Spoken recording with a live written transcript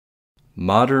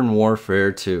Modern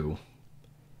Warfare 2.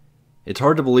 It's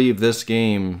hard to believe this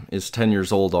game is 10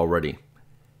 years old already.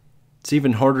 It's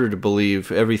even harder to believe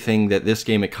everything that this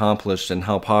game accomplished and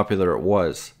how popular it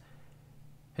was.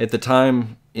 At the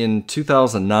time, in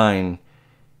 2009,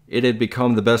 it had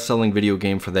become the best-selling video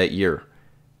game for that year.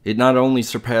 It not only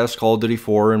surpassed Call of Duty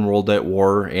 4 and World at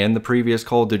War and the previous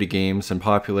Call of Duty games in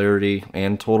popularity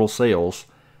and total sales,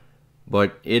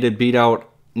 but it had beat out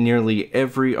nearly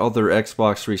every other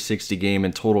Xbox 360 game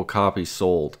in total copies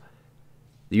sold.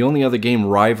 The only other game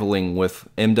rivaling with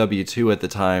MW2 at the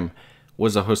time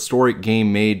was a historic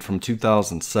game made from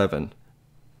 2007.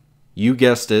 You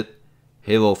guessed it,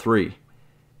 Halo 3.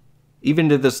 Even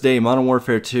to this day, Modern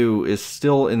Warfare 2 is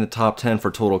still in the top 10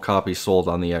 for total copies sold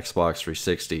on the Xbox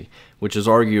 360, which is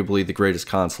arguably the greatest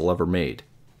console ever made.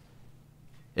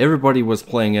 Everybody was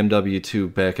playing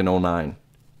MW2 back in 2009.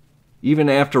 Even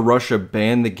after Russia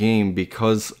banned the game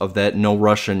because of that no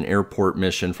Russian airport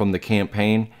mission from the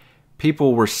campaign,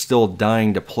 people were still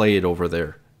dying to play it over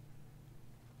there.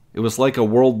 It was like a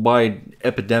worldwide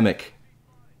epidemic.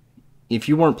 If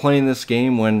you weren't playing this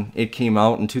game when it came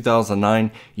out in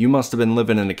 2009, you must have been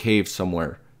living in a cave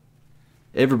somewhere.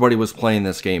 Everybody was playing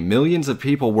this game. Millions of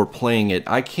people were playing it.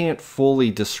 I can't fully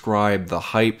describe the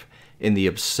hype and the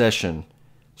obsession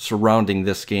surrounding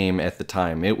this game at the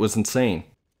time. It was insane.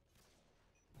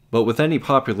 But with any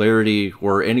popularity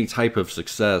or any type of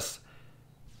success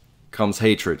comes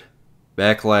hatred,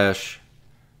 backlash,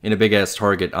 and a big-ass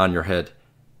target on your head.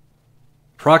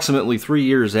 Approximately 3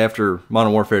 years after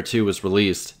Modern Warfare 2 was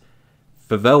released,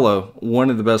 Favela, one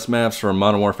of the best maps from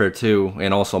Modern Warfare 2,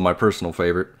 and also my personal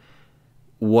favorite,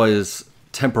 was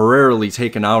temporarily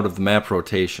taken out of the map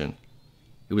rotation.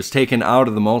 It was taken out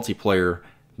of the multiplayer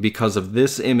because of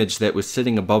this image that was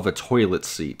sitting above a toilet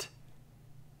seat.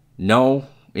 No,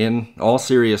 in all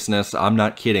seriousness, I'm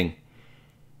not kidding.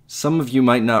 Some of you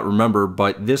might not remember,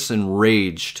 but this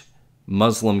enraged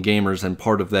Muslim gamers and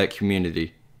part of that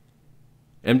community.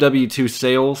 MW2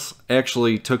 sales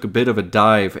actually took a bit of a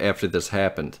dive after this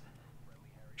happened.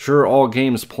 Sure, all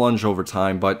games plunge over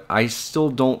time, but I still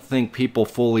don't think people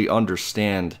fully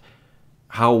understand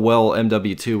how well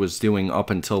MW2 was doing up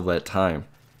until that time.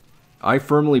 I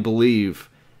firmly believe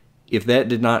if that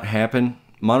did not happen,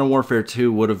 Modern Warfare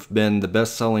 2 would have been the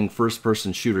best-selling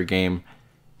first-person shooter game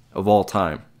of all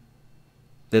time.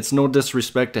 That's no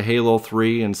disrespect to Halo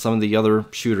 3 and some of the other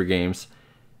shooter games,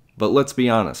 but let's be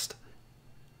honest.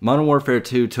 Modern Warfare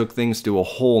 2 took things to a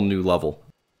whole new level.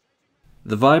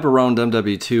 The vibe around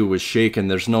MW2 was shaken,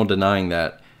 there's no denying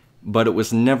that, but it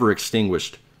was never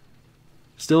extinguished.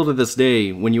 Still to this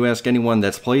day, when you ask anyone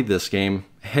that's played this game,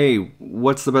 hey,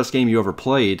 what's the best game you ever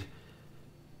played?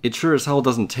 It sure as hell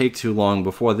doesn't take too long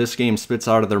before this game spits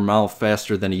out of their mouth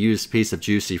faster than a used piece of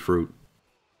juicy fruit.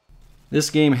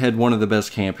 This game had one of the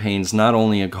best campaigns not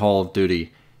only in Call of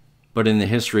Duty, but in the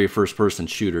history of first-person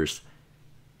shooters.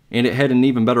 And it had an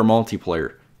even better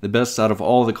multiplayer, the best out of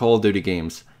all the Call of Duty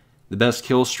games. The best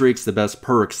kill streaks, the best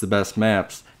perks, the best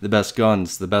maps, the best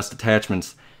guns, the best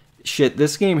attachments. Shit,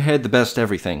 this game had the best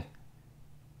everything.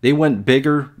 They went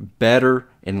bigger, better,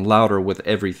 and louder with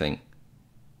everything.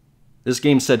 This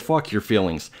game said fuck your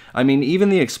feelings. I mean, even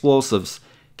the explosives.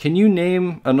 Can you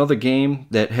name another game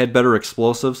that had better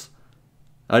explosives?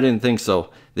 I didn't think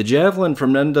so. The Javelin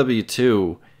from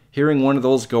MW2, hearing one of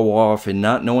those go off and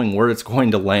not knowing where it's going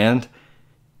to land,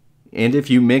 and if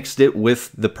you mixed it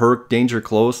with the perk Danger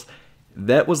Close,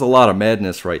 that was a lot of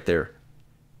madness right there.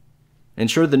 And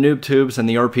sure, the noob tubes and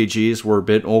the RPGs were a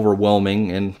bit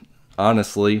overwhelming, and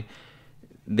honestly,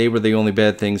 they were the only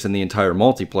bad things in the entire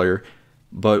multiplayer,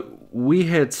 but we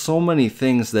had so many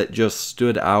things that just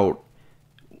stood out.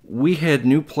 We had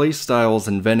new playstyles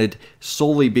invented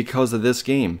solely because of this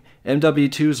game.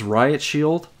 MW2's Riot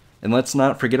Shield, and let's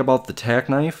not forget about the tack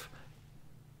knife.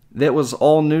 That was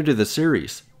all new to the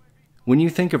series. When you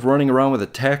think of running around with a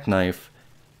tack knife,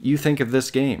 you think of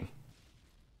this game.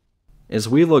 As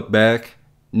we look back,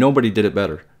 nobody did it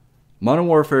better. Modern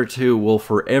Warfare 2 will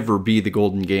forever be the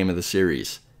golden game of the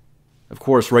series. Of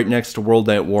course, right next to World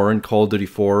at War and Call of Duty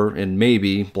 4 and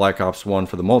maybe Black Ops 1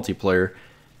 for the multiplayer,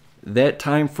 that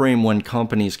time frame when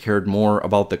companies cared more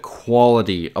about the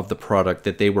quality of the product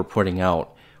that they were putting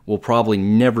out will probably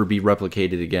never be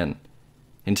replicated again.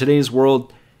 In today's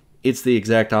world, it's the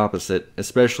exact opposite,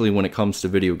 especially when it comes to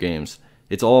video games.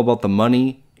 It's all about the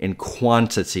money and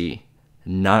quantity,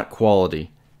 not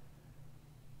quality.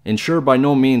 And sure, by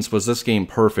no means was this game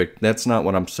perfect. That's not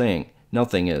what I'm saying.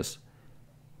 Nothing is.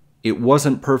 It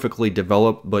wasn't perfectly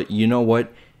developed, but you know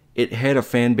what? It had a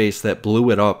fan base that blew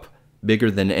it up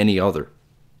bigger than any other.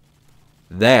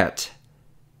 That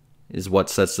is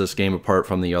what sets this game apart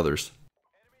from the others.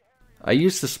 I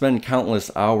used to spend countless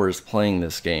hours playing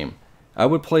this game. I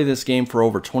would play this game for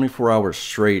over 24 hours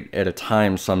straight at a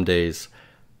time some days.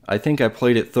 I think I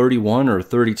played it 31 or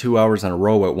 32 hours in a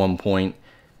row at one point.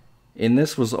 And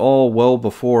this was all well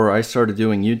before I started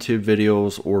doing YouTube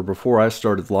videos or before I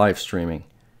started live streaming.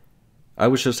 I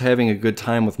was just having a good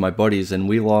time with my buddies and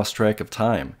we lost track of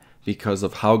time because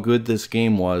of how good this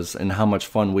game was and how much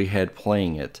fun we had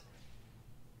playing it.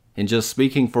 And just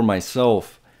speaking for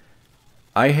myself,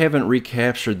 I haven't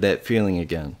recaptured that feeling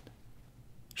again.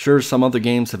 Sure, some other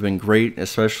games have been great,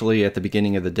 especially at the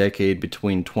beginning of the decade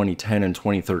between 2010 and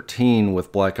 2013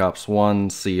 with Black Ops 1,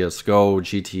 CSGO,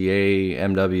 GTA,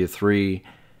 MW3,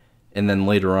 and then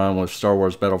later on with Star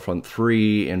Wars Battlefront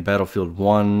 3 and Battlefield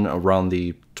 1 around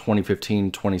the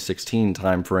 2015-2016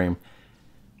 timeframe.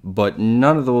 But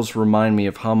none of those remind me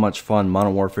of how much fun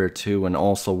Modern Warfare 2 and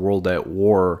also World at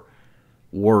War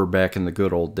were back in the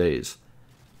good old days.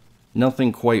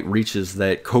 Nothing quite reaches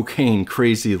that cocaine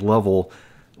crazy level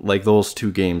like those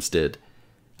two games did.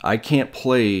 I can't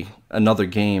play another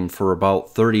game for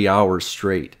about 30 hours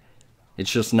straight.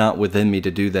 It's just not within me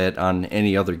to do that on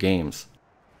any other games.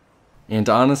 And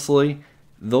honestly,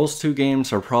 those two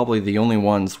games are probably the only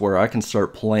ones where I can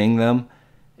start playing them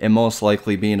and most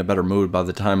likely be in a better mood by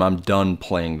the time I'm done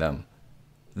playing them.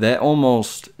 That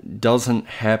almost doesn't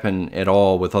happen at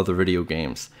all with other video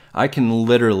games. I can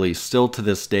literally, still to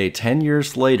this day, 10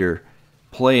 years later,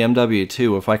 play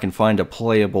MW2 if I can find a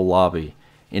playable lobby,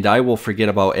 and I will forget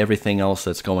about everything else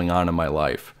that's going on in my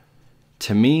life.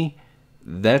 To me,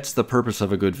 that's the purpose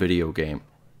of a good video game.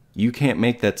 You can't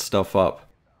make that stuff up.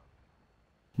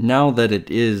 Now that it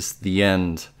is the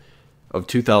end of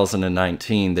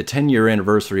 2019, the 10-year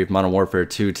anniversary of Modern Warfare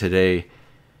 2 today,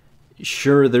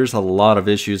 sure, there's a lot of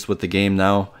issues with the game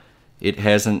now. It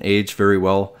hasn't aged very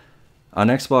well. On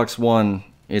Xbox One,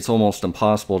 it's almost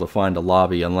impossible to find a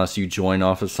lobby unless you join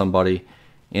off of somebody.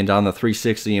 And on the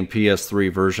 360 and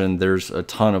PS3 version, there's a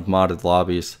ton of modded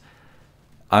lobbies.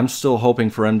 I'm still hoping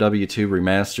for MW2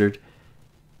 Remastered.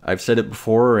 I've said it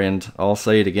before and I'll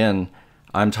say it again.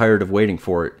 I'm tired of waiting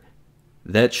for it.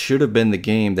 That should have been the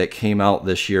game that came out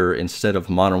this year instead of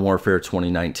Modern Warfare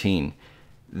 2019.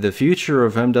 The future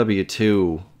of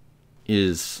MW2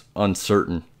 is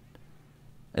uncertain.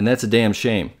 And that's a damn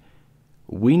shame.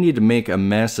 We need to make a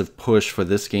massive push for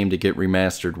this game to get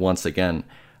remastered once again.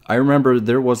 I remember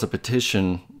there was a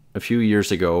petition a few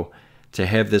years ago to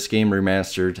have this game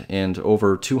remastered, and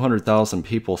over 200,000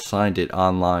 people signed it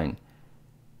online.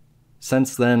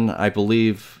 Since then, I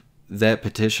believe that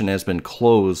petition has been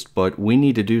closed, but we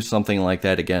need to do something like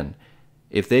that again.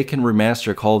 If they can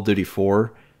remaster Call of Duty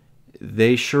 4,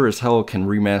 they sure as hell can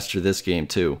remaster this game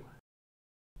too.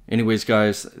 Anyways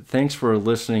guys, thanks for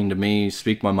listening to me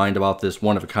speak my mind about this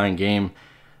one-of-a-kind game.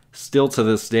 Still to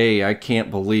this day, I can't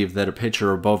believe that a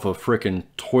picture above a frickin'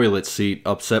 toilet seat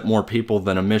upset more people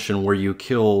than a mission where you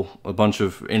kill a bunch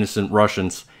of innocent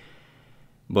Russians.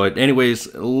 But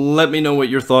anyways, let me know what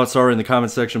your thoughts are in the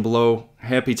comment section below.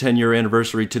 Happy 10-year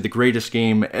anniversary to the greatest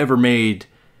game ever made.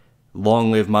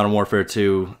 Long live Modern Warfare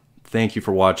 2. Thank you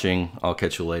for watching. I'll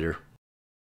catch you later.